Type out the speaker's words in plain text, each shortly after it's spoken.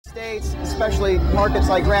States, especially markets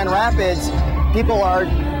like Grand Rapids,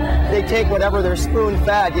 they take whatever they're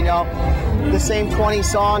spoon-fed, you know, the same 20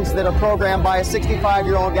 songs that are programmed by a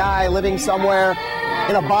 65-year-old guy living somewhere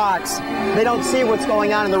in a box. They don't see what's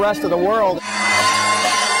going on in the rest of the world.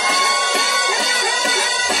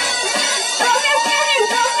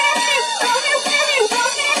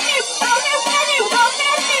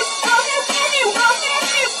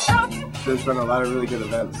 There's been a lot of really good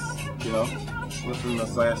events, you know, within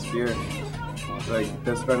this last year. Like,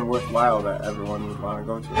 that's been worthwhile that everyone would want to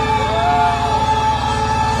go to. 1,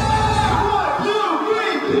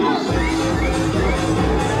 2, 3.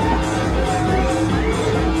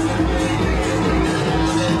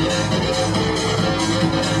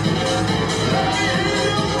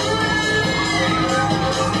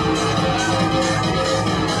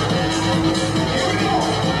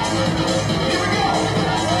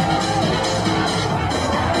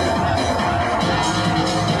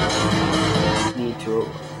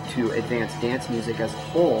 To advance dance music as a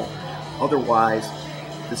whole. Otherwise,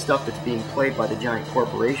 the stuff that's being played by the giant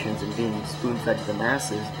corporations and being spoon-fed to the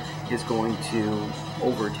masses is going to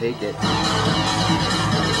overtake it.